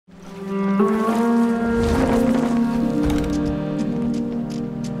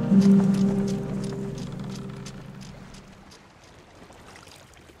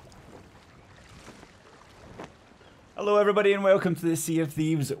everybody, and welcome to the Sea of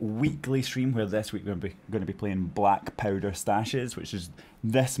Thieves weekly stream, where this week we're going to be playing Black Powder Stashes, which is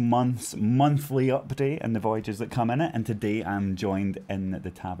this month's monthly update and the voyages that come in it. And today I'm joined in the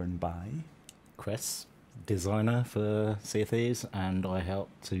tavern by Chris, designer for Sea of Thieves, and I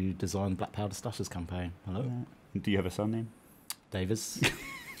helped to design Black Powder Stashes campaign. Hello. Do you have a surname? Davis.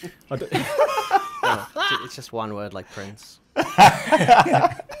 No, it's just one word, like Prince.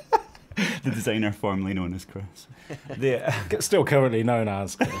 The designer formerly known as Chris. Still currently known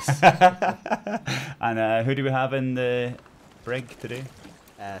as Chris. And who do we have in the brig today?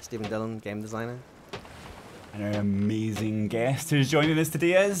 Stephen Dillon, game designer. And our amazing guest who's joining us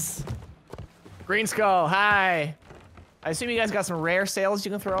today is... Green Skull, hi. I assume you guys got some rare sales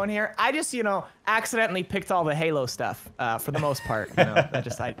you can throw in here. I just, accidentally picked all the Halo stuff for the most part.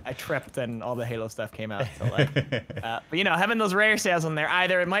 I tripped and all the Halo stuff came out. So but having those rare sales in there,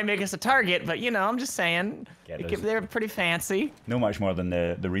 either it might make us a target, but I'm just saying, they're pretty fancy. No much more than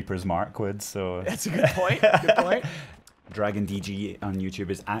the Reaper's Mark would, so... That's a good point, good point. Dragon DG on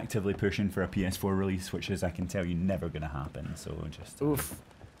YouTube is actively pushing for a PS4 release, which is, I can tell you, never going to happen, so just... Oof.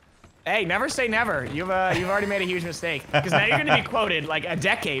 Hey, never say never. You've already made a huge mistake. Because now you're going to be quoted like a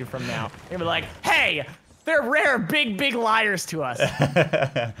decade from now. You're going to be like, hey, they're rare, big liars to us.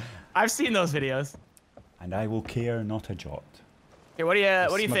 I've seen those videos. And I will care not a jot. Okay, what do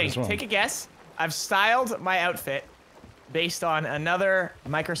you think? Take a guess. I've styled my outfit based on another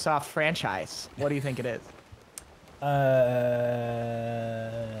Microsoft franchise. What do you think it is?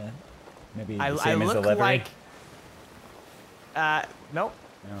 Maybe I same as the look livery? like... Nope.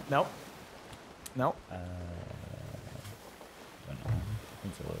 No. Nope. Don't know.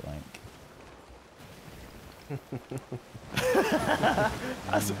 What's it look like?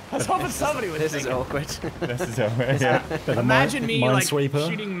 I was hoping somebody would This think is it. awkward. This is over, yeah. Imagine me like Minesweeper.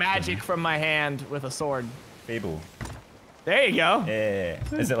 shooting magic from my hand with a sword. Fable. There you go.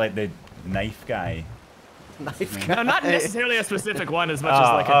 Is it like the knife guy? Knife No, not necessarily a specific one as much as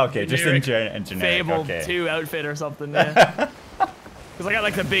like a okay, just in generic, Fable okay. 2 outfit or something. Yeah. Because I got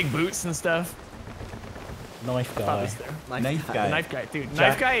like the big boots and stuff. Knife guy. Knife guy. Knife guy, dude.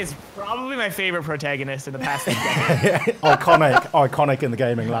 Knife guy is probably my favorite protagonist in the past decade. iconic in the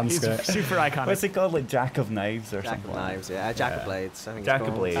gaming He's landscape. super iconic. What's it called? Like Jack of Knives or Jack something? of Knives, yeah. Jack of Blades. I think Jack it's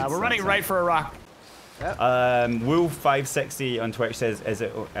of called. Blades. We're running right for a rock. Wolf560 on Twitch says, "Is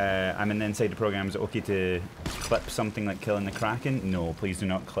it? I'm in the Inside the Program. Is it okay to clip something like killing the Kraken? No, please do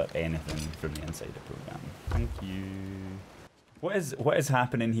not clip anything from the Inside the Program. Thank you." What is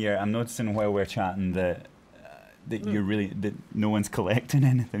happening here? I'm noticing while we're chatting that that no one's collecting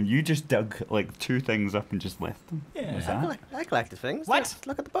anything. You just dug like 2 things up and just left them. Yeah. What's that? I collected things. What?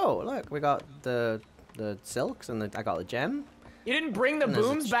 Look at the boat. Look, we got the silks and I got the gem. You didn't bring the And there's a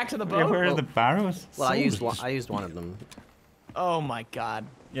booms back to the Yeah, boat? where are the barrows? Well, I used one of them. Oh my god.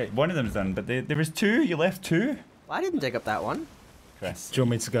 Yeah, one of them's done, but there was 2. You left 2. Well, I didn't dig up that one. Chris. Do you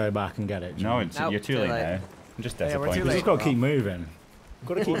want me to go back and get it? No, Nope, you're too late now. I'm just Yeah, we're too disappointed. We late. just got to keep moving.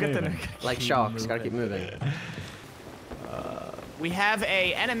 Got to keep We'll get moving. Like sharks, gotta keep moving. We have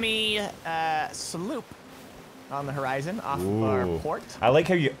a enemy sloop on the horizon off of our Ooh. port. I like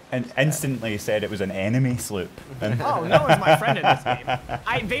how you instantly said it was an enemy sloop. Oh, no one's my friend in this game.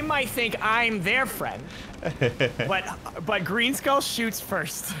 They might think I'm their friend, but Green Skull shoots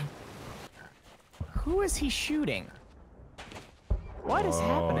first. Who is he shooting? What is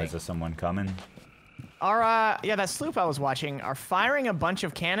happening? Is there someone coming? That sloop I was watching are firing a bunch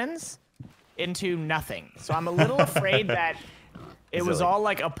of cannons into nothing. So I'm a little afraid that it was all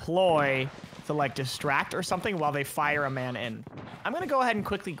like a ploy to like distract or something while they fire a man in. I'm gonna go ahead and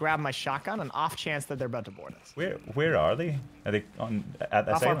quickly grab my shotgun on off chance that they're about to board us. Where are they? Are they at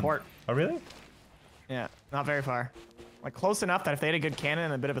this Off our island? port. Oh really? Yeah, not very far. Like close enough that if they had a good cannon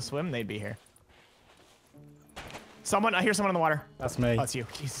and a bit of a swim, they'd be here. I hear someone in the water. That's me. Oh, it's you.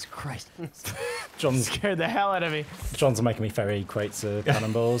 Jesus Christ. John's Scared the hell out of me. making me ferry crates of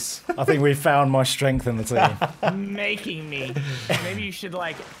cannonballs. I think we've found my strength in the team. Making me. Maybe you should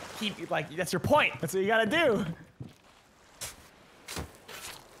that's your point. That's what you gotta do.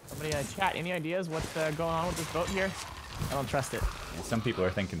 Somebody chat, any ideas what's going on with this boat here? I don't trust it. Yeah, some people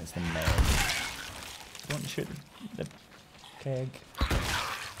are thinking it's the Meg. Don't shoot the keg.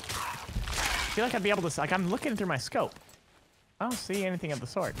 I feel like I'd be able to, I'm looking through my scope. I don't see anything of the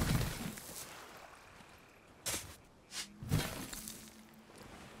sort.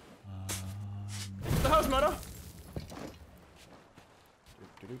 The host, Moto.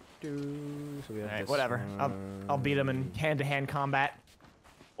 So we have Alright, this, whatever. I'll beat him in hand-to-hand combat.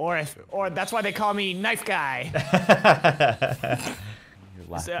 Or that's why they call me Knife Guy.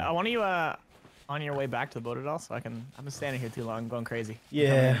 So, I want you on your way back to the boat at all? So I've been standing here too long, going crazy.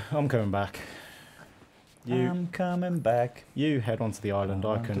 Yeah, I'm coming back. I'm coming back. You head onto the island. I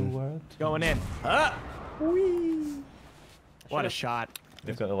around the can. world. Going in. Ah! Whee! What a shot.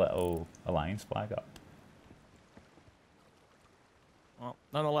 They've got a little alliance flag up. Well,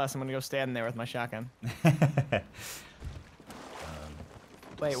 nonetheless, I'm gonna go stand there with my shotgun.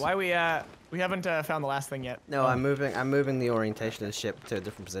 Wait, why we haven't found the last thing yet? No, I'm moving the orientation of the ship to a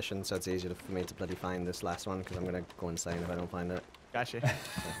different position, so it's easier for me to bloody find this last one, because I'm gonna go insane if I don't find it. Gotcha.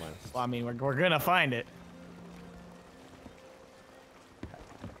 Well, I mean, we're gonna find it.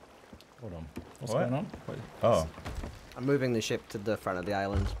 Hold on. What's What? going on? Oh, I'm moving the ship to the front of the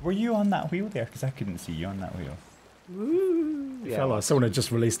island. were you on that wheel there? Because I couldn't see you on that wheel. It felt like someone had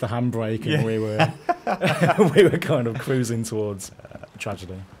just released the handbrake and we were we were kind of cruising towards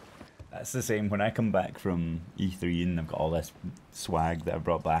tragedy. That's the same when I come back from E3 and I've got all this swag that I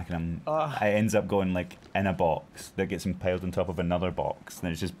brought back, and I ends up going like in a box that gets impaled on top of another box,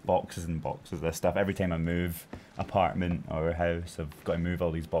 and it's just boxes and boxes of this stuff. Every time I move apartment or house, I've got to move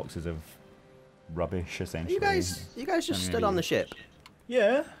all these boxes of rubbish essentially. You guys just stood on the ship.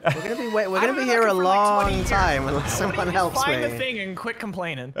 Yeah. We're gonna be we're I've gonna be been here a looking for like 20 long years. time unless someone helps Find the me. thing and quit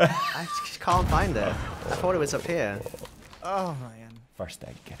complaining. I just can't find it. I thought it was up here. Oh man. First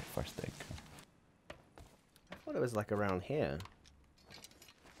egg, get it, first egg. I thought it was like around here.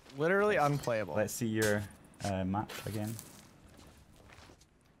 Literally unplayable. Let's see your map again.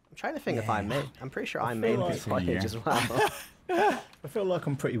 I'm trying to think if I made. I'm pretty sure I feel made like this it's in here. voyage as well. I feel like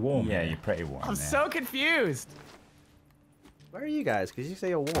I'm pretty warm. Yeah, here. you're pretty warm I'm there. so confused. Where are you guys? Because you say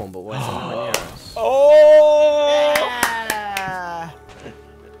you're warm, but where's someone near us? Oh! Yeah.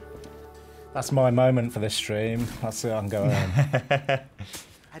 That's my moment for this stream. That's it. I'm going.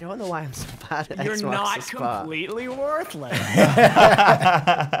 I don't know why I'm so bad at You're Xbox not this far. completely worthless.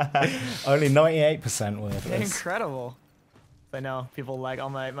 Only 98% worthless. Incredible. I know people like all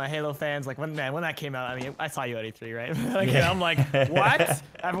my Halo fans, like when that came out. I mean, I saw you at E3, right? Like, and I'm like, what?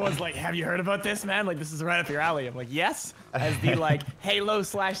 Everyone's like, have you heard about this, man? Like, this is right up your alley. I'm like, yes. As the like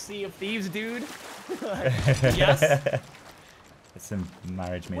Halo/Sea of Thieves dude. Yes. It's a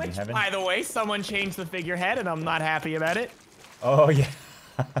marriage made in Which, heaven. by the way, someone changed the figurehead, and I'm not happy about it. Oh yeah.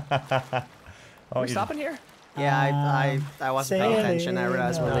 We're stopping here. Yeah, I wasn't paying attention. I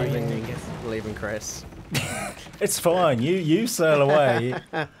realized No, we're you leaving. think We're leaving Chris. It's fine. You sail away.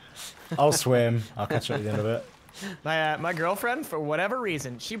 I'll swim. I'll catch up at the end of it. My girlfriend, for whatever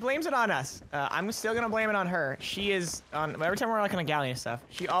reason, she blames it on us. I'm still gonna blame it on her. She is on every time we're like on a galley and stuff.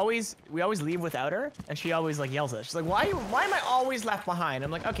 We always leave without her, and she always like yells at us. She's like, why am I always left behind?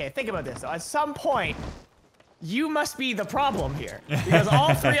 I'm like, okay, think about this. At some point, you must be the problem here, because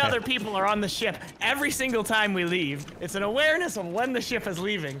all three other people are on the ship every single time we leave. It's an awareness of when the ship is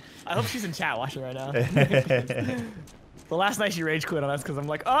leaving. I hope she's in chat watching right now. The last night she rage quit on us because I'm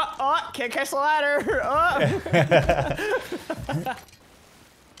like, can't catch the ladder.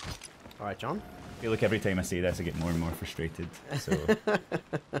 All right, John. I feel like every time I say this, I get more and more frustrated. So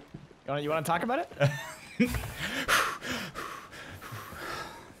You want to talk about it?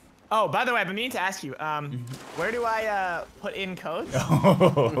 Oh, by the way, I've been meaning to ask you, where do I put in codes?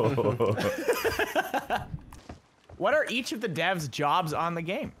 What are each of the devs' jobs on the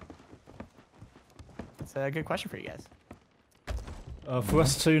game? That's a good question for you guys. For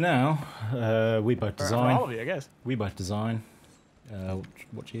us two now, we both For design. all of you, I guess. We both design.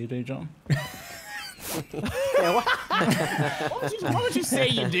 What do you do, John? What would you say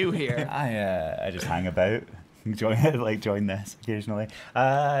you do here? I just hang about, join this occasionally.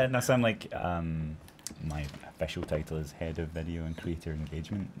 No, so I'm like my official title is head of video and creator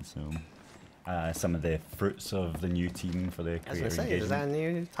engagement. So some of the fruits of the new team for the I was creator gonna say, engagement. is that a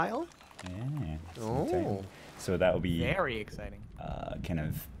new title? Yeah. it's a new Oh. title. So that will be Very exciting. kind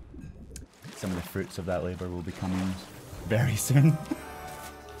of some of the fruits of that labor will be coming very soon.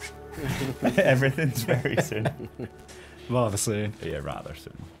 Everything's very soon. Rather soon. Yeah, rather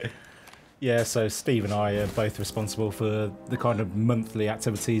soon. Yeah, so Steve and I are both responsible for the kind of monthly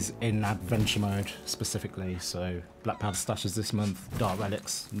activities in adventure mode specifically. So Black Powder Stashes this month, Dark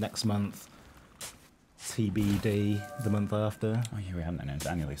Relics next month, TBD the month after. Oh yeah, we haven't announced.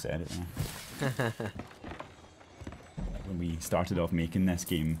 I nearly said it. Yeah. When we started off making this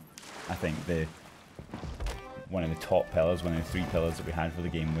game, I think one of the top pillars, one of the 3 pillars that we had for the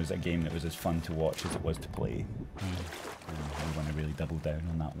game was a game that was as fun to watch as it was to play. We want to really double down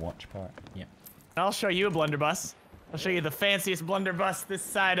on that watch part. Yeah. I'll show you a blunderbuss. I'll show you the fanciest blunderbuss this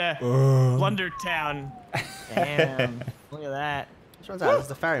side of Blundertown. Damn. Look at that. Which one's that? It's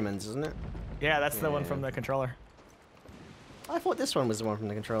the ferryman's, isn't it? Yeah, that's the one Yeah. from the controller. I thought this one was the one from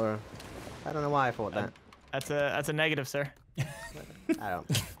the controller. I don't know why I thought that. That's a negative, sir. I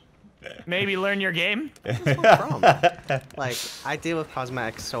don't. Maybe learn your game. From? Like, I deal with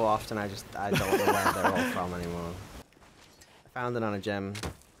cosmetics so often, I don't know where they're all from anymore. I found it on a gem.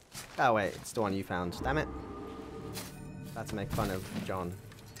 Oh wait, it's the one you found. Damn it. About to make fun of John.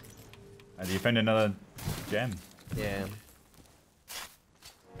 And you found another gem. Yeah.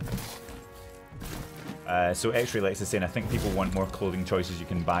 So X-Ray Lex is saying, I think people want more clothing choices you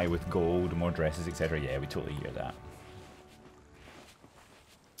can buy with gold, more dresses, etc. Yeah, we totally hear that.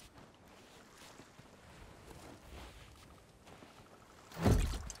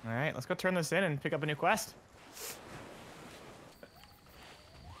 All right, let's go turn this in and pick up a new quest.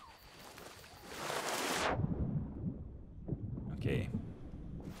 Okay.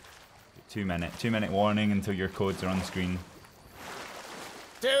 2 minute warning until your codes are on the screen.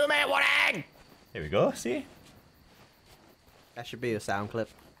 2-minute warning! There we go, see? That should be a sound clip.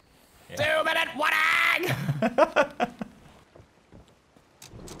 Yeah. 2-minute warning!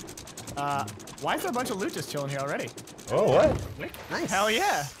 Why is there a bunch of loot just chilling here already? Oh, what? Nice. Hell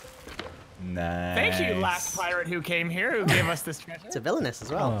yeah! Nice. Thank you, last pirate who came here, who gave us this treasure. It's a villainous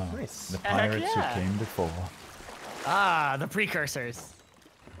as well. Oh. Nice. The Heck pirates yeah. who came before. Ah, the precursors.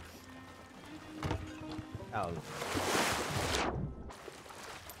 Oh.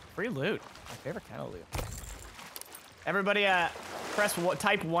 Free loot. My favorite kind of loot. Everybody,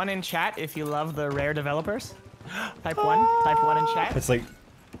 type 1 in chat if you love the rare developers. Type 1. Type 1 in chat. It's like...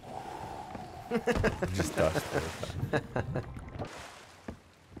 just dust.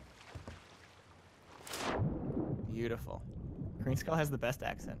 Beautiful. Green Skull has the best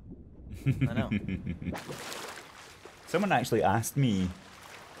accent. I know. Someone actually asked me,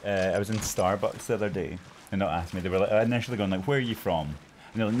 I was in Starbucks the other day, and not asked me, they were like, initially going like, where are you from?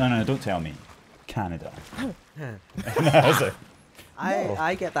 And they're like, no, don't tell me. Canada. And I was like, no.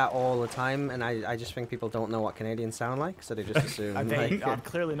 I get that all the time, and I just think people don't know what Canadians sound like, so they just assume.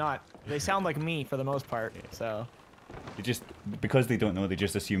 Clearly not. They sound like me for the most part, so. They just, because they don't know, they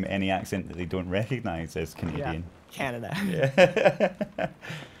just assume any accent that they don't recognize as Canadian. Yeah. Canada. Yeah.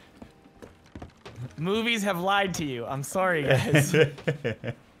 Movies have lied to you. I'm sorry, guys.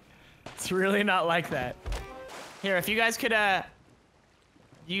 It's really not like that. Here, if you guys could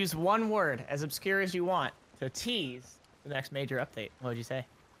use one word, as obscure as you want, to tease the next major update, what would you say?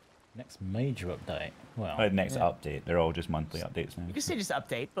 Next major update. Well, Next update. They're all just monthly updates now. You can say just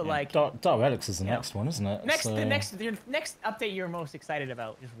update, but Yeah. like Dark Relics is the Yeah. next one, isn't it? your next update you're most excited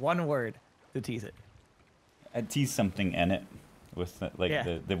about. Just one word to tease it. I'd tease something in it with the, like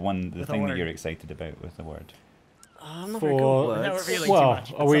Yeah. the one With a thing that word. you're excited about with the word. I'm not very good For- with No, words. revealing too Well,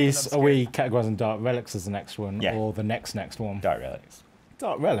 much. are we It's something categorizing Dark Relics as the next one, Yeah. or the next one? Dark Relics.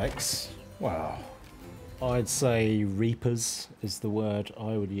 Dark Relics. Wow. I'd say Reapers is the word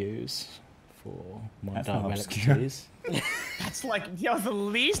I would use for my That's Dark not Relics obscure. tease. That's like the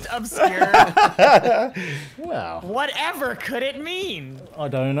least obscure. Well, Whatever could it mean? I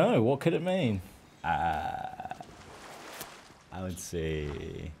don't know. What could it mean? I would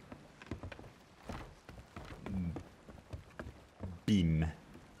say beam.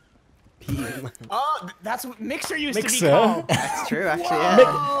 Oh, that's what Mixer used to be Mixer? called. That's true, actually.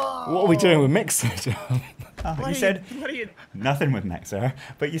 Yeah. What are we doing with Mixer? You said What are you? nothing with Mixer,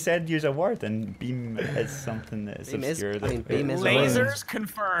 but you said use a word, and beam is something that is Beam is- obscure. I mean, beam is a word. Lasers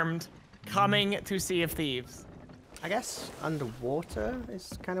confirmed. Coming to Sea of Thieves. I guess underwater is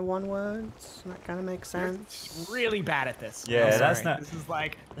kind of one word. That kind of makes sense. Really bad at this. Yeah, I'm that's sorry. not- This is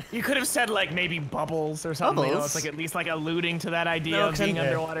like you could have said like maybe bubbles or something. You know, it's Bubbles? like at least like alluding to that idea No, of being yeah.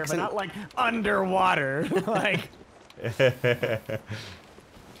 underwater, but not like underwater. Like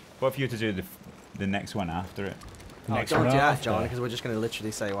What if you had to do the next one after it? The next Don't one do that, after. John, because we're just going to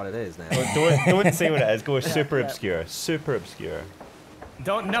literally say what it is now. Don't say what it is. Go super yeah. obscure. Super obscure.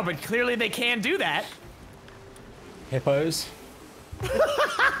 don't know, but clearly they can do that. Hippos.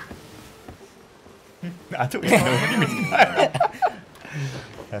 I don't even know what you mean.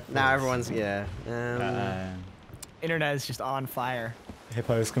 Now everyone's, yeah. Internet is just on fire.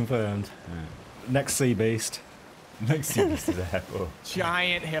 Hippos confirmed. Next sea beast. Next series to the hippo.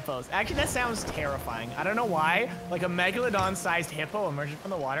 Giant hippos. Actually, that sounds terrifying. I don't know why. Like a megalodon-sized hippo emerging from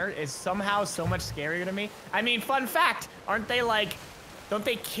the water is somehow so much scarier to me. I mean, fun fact, aren't they like, don't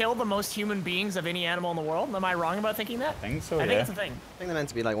they kill the most human beings of any animal in the world? Am I wrong about thinking that? I think so, I yeah. think it's a thing. I think they're meant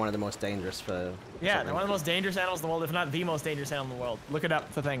to be like one of the most dangerous for. Yeah, something. they're one of the most dangerous animals in the world, if not the most dangerous animal in the world. Look it up,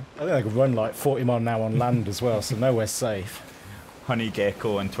 it's a thing. I think they could run like 40 mile an hour on land as well, so nowhere safe. Honey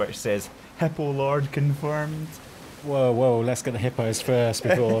Gecko on Twitch says, Hippo Lord confirmed. Whoa, let's get the hippos first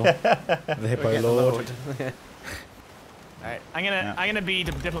before the hippo Forget the lord. All right, I'm gonna be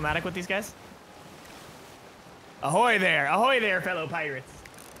diplomatic with these guys. Ahoy there, fellow pirates.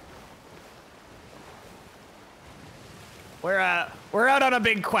 We're out on a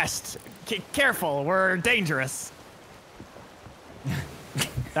big quest. Careful, we're dangerous.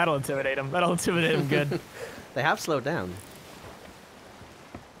 That'll intimidate them. That'll intimidate them good. They have slowed down.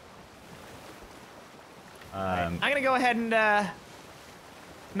 I'm gonna go ahead and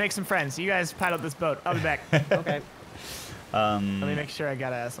make some friends. You guys pilot this boat. I'll be back. Okay. Let me make sure I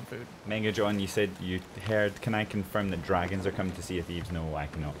got some food. Mega John, you said you heard. Can I confirm that dragons are coming to Sea of Thieves? No, I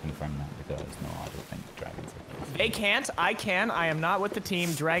cannot confirm that because no, I don't think dragons are coming. They can't. I can. I am not with the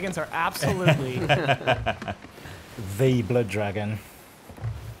team. Dragons are absolutely The blood dragon.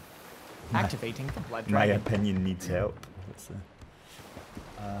 activating the blood My dragon. opinion needs help.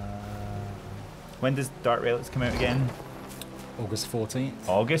 When does Dark Relics come out again? August 14th.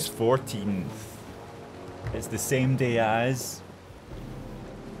 August 14th. It's the same day as...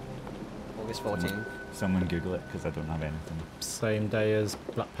 August 14th. Someone Google it, because I don't have anything. Same day as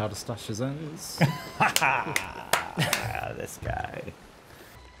Black Powder Stashes ends. This guy.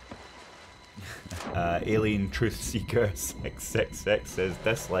 Alien Truth Seeker 666 says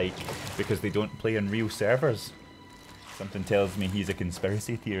dislike because they don't play on real servers. Something tells me he's a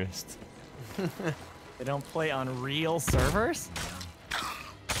conspiracy theorist. They don't play on real servers?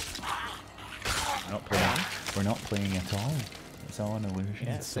 We're not playing at all. It's all an illusion.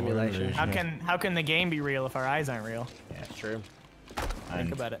 Yeah, It's a simulation. How can the game be real if our eyes aren't real? Yeah, True.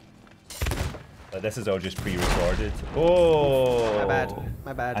 Think about it. But this is all just pre-recorded. Oh! My bad.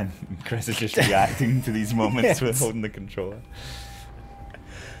 My bad. And Chris is just reacting to these moments with holding the controller.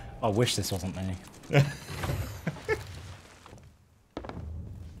 I wish this wasn't me.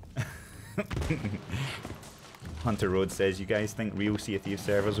 Hunter Road says, you guys think real Sea of Thieves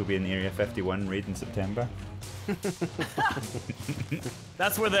servers will be in Area 51 raid in September?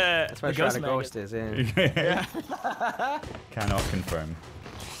 That's where the That's where the the ghost Ghost is, yeah. Yeah. Cannot confirm.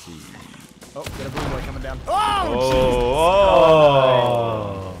 Oh, got a blue boy coming down. Oh,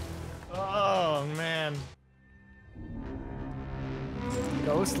 Oh! oh man.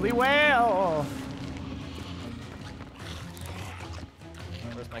 Ghostly whale.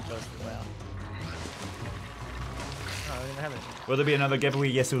 Where's my ghostly whale? Oh, I don't even have it. Will there be another giveaway?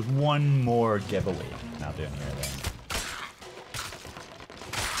 Yes, there was one more giveaway. I'll do it here then.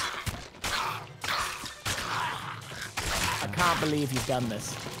 I can't believe you've done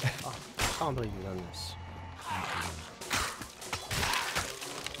this. I can't believe you've done this.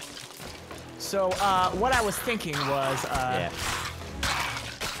 So, what I was thinking was, Yeah.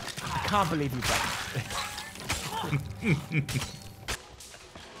 I can't believe you've done this.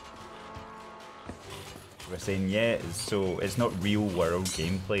 We're saying, yeah, so it's not real world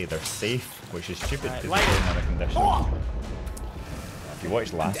gameplay. They're safe, which is stupid Alright, because like they're it. in other conditions. Oh! If you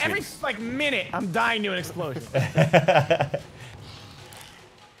watched last Every week's... like minute, I'm dying to an explosion.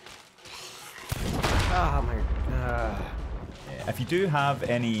 Oh my god. If you do have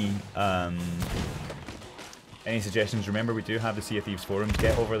any suggestions, remember we do have the Sea of Thieves forums.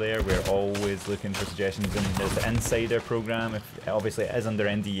 Get over there. We're always looking for suggestions. And there's the Insider program. Obviously it is under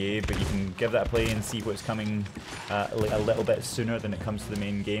NDA, but you can give that a play and see what's coming a little bit sooner than it comes to the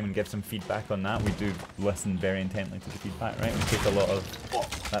main game and give some feedback on that. We do listen very intently to the feedback, right? We take a lot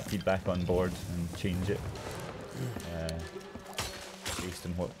of that feedback on board and change it based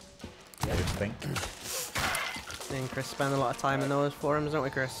on what others think. Me and Chris spend a lot of time in those forums, don't we,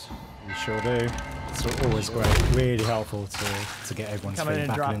 Chris? You sure do. It's always great. Really helpful to get everyone's Come in and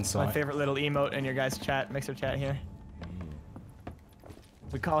feedback drop and insight. my favorite little emote in your guys' chat, mixer chat here.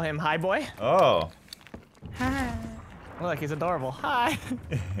 We call him Hi Boy. Oh. Look, he's adorable. Hi.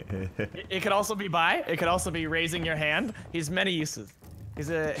 It could also be bye. It could also be raising your hand. He's many uses. He's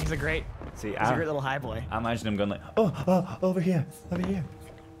a great. See, He's a great little Hi Boy. I imagine him going like, oh, over here, over here.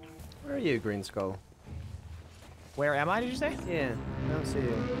 Where are you, Green Skull? Where am I? Did you say? Yeah, I don't see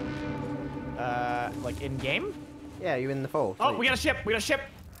you. Like in game? Yeah, you in the fold. Oh, we got a ship. We got a ship.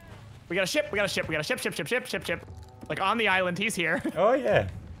 We got a ship. We got a ship. We got a ship. Ship. Like on the island. He's here. Oh yeah.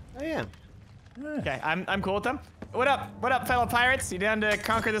 Oh yeah. Okay, I'm cool with them. What up? What up, fellow pirates? You down to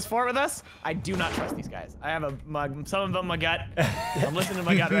conquer this fort with us? I do not trust these guys. I have some of them in my gut. I'm listening to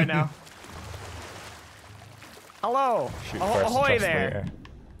my gut right now. Hello. Shoot first, Ahoy trust there. later.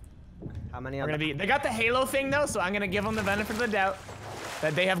 How many We're are gonna be. They got the Halo thing though, so I'm gonna give them the benefit of the doubt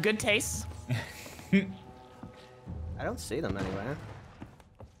that they have good tastes. I don't see them anywhere.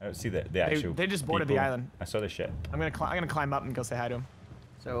 I don't see the actual. They just boarded the people. island. I saw the ship. I'm gonna climb up and go say hi to them.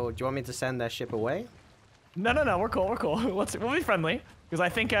 So, do you want me to send their ship away? No, we're cool. We'll be friendly because I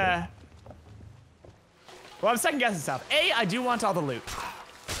think Well, I'm second guessing stuff. A, I do want all the loot.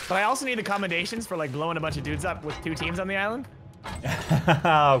 But I also need accommodations for like blowing a bunch of dudes up with 2 teams on the island.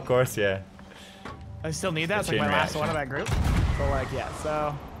 Of course, yeah. I still need that. It's like Chain my last reaction. one of that group. So like, yeah,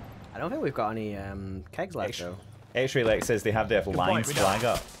 so. I don't think we've got any kegs left X-ray. though. X-ray Lex says they have the point, Lions we don't. flag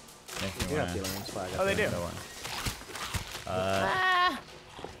up. We do have the Alliance flag. Oh, they do. I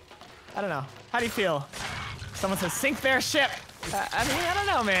don't know. How do you feel? Someone says sink their ship. I mean, I don't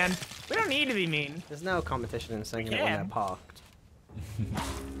know, man. We don't need to be mean. There's no competition in sinking it when they're parked.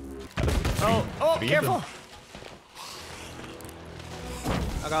 Oh, careful.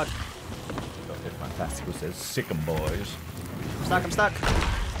 Oh god. Dr. Fantastico says, sick 'em boys. I'm stuck.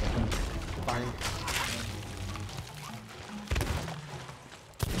 Fine.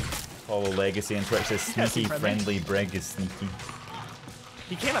 Follow Legacy and Twitch says, Yeah, sneaky, friendly. friendly, Brig is sneaky.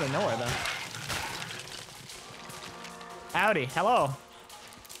 He came out of nowhere, though. Howdy. Hello.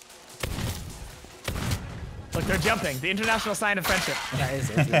 Look, they're jumping. The international sign of friendship. That is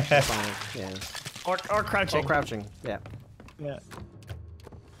international fine. Yeah. Or crouching. Or crouching. Yeah. Yeah.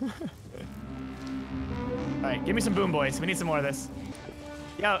 Alright, give me some boom boys. We need some more of this.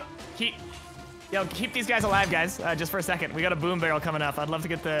 Yo, keep these guys alive, guys. Just for a second. We got a boom barrel coming up. I'd love to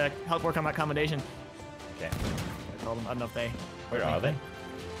get the help work on that accommodation. Okay. I told them, I don't know if they... Where are they?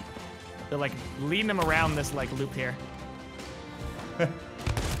 They're like leading them around this like loop here. I'm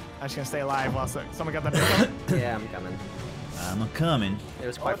just gonna stay alive while someone got that big one. Yeah, I'm coming. I'm a-coming. It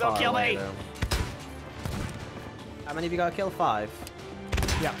was quite don't far kill away me. though. How many have you got to kill? 5?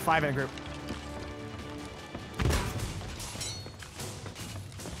 Yeah, 5 in a group.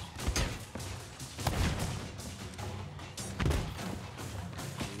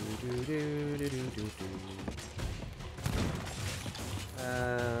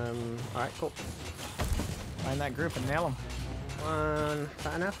 Alright, cool. Find that group and nail them. 1, is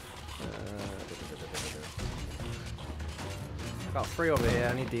that enough? I've got 3 over here.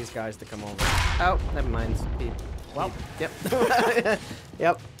 I need these guys to come over. Oh, never mind. Well, Yep.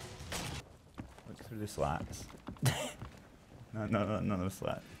 Yep. Look through the slats. no, the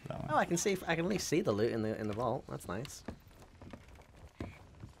slat. That one. Oh, I can see. I can at least see the loot in the vault. That's nice.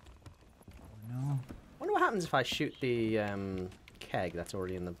 No. Wonder what happens if I shoot the keg that's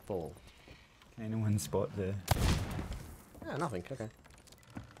already in the vault. Can anyone spot the... Oh, nothing. Okay.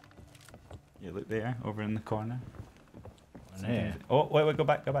 You look there, over in the corner. Yeah. Oh, wait, go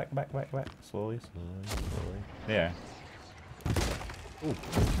back. Slowly. There.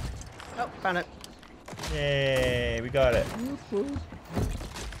 Oh, found it. Yay, we got it. What's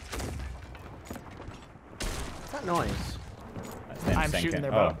that noise? That's them I'm sinking. shooting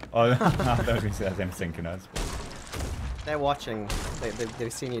their oh. boat. Oh, I thought I was going to say that's them sinking us. They're watching.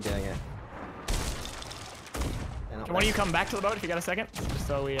 They've seen you doing it. Can one of you come back to the boat if you got a second? Just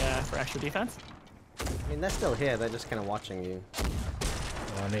so we, for extra defense. I mean, they're still here. They're just kind of watching you.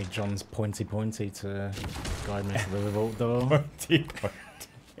 I need John's pointy to guide me to the vault door. Pointy.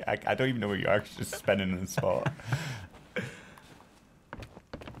 I don't even know where you are, it's just spinning in the spot.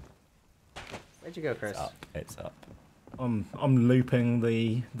 Where'd you go, Chris? It's up. I'm looping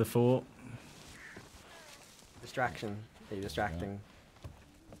the fort. Distraction. Are you distracting?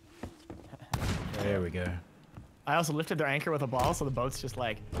 There we go. I also lifted their anchor with a ball, so the boat's just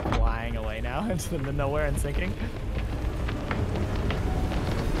like flying away now into the nowhere and sinking.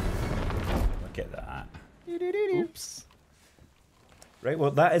 Look at that. Oops. Right,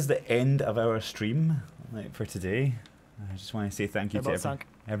 well, that is the end of our stream for today. I just want to say thank you They're to both sunk.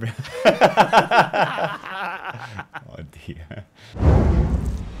 every... Oh dear.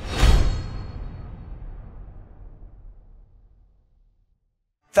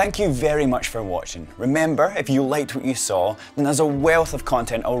 Thank you very much for watching. Remember, if you liked what you saw, then there's a wealth of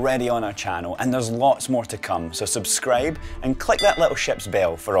content already on our channel and there's lots more to come, so subscribe and click that little ship's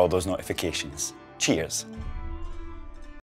bell for all those notifications. Cheers.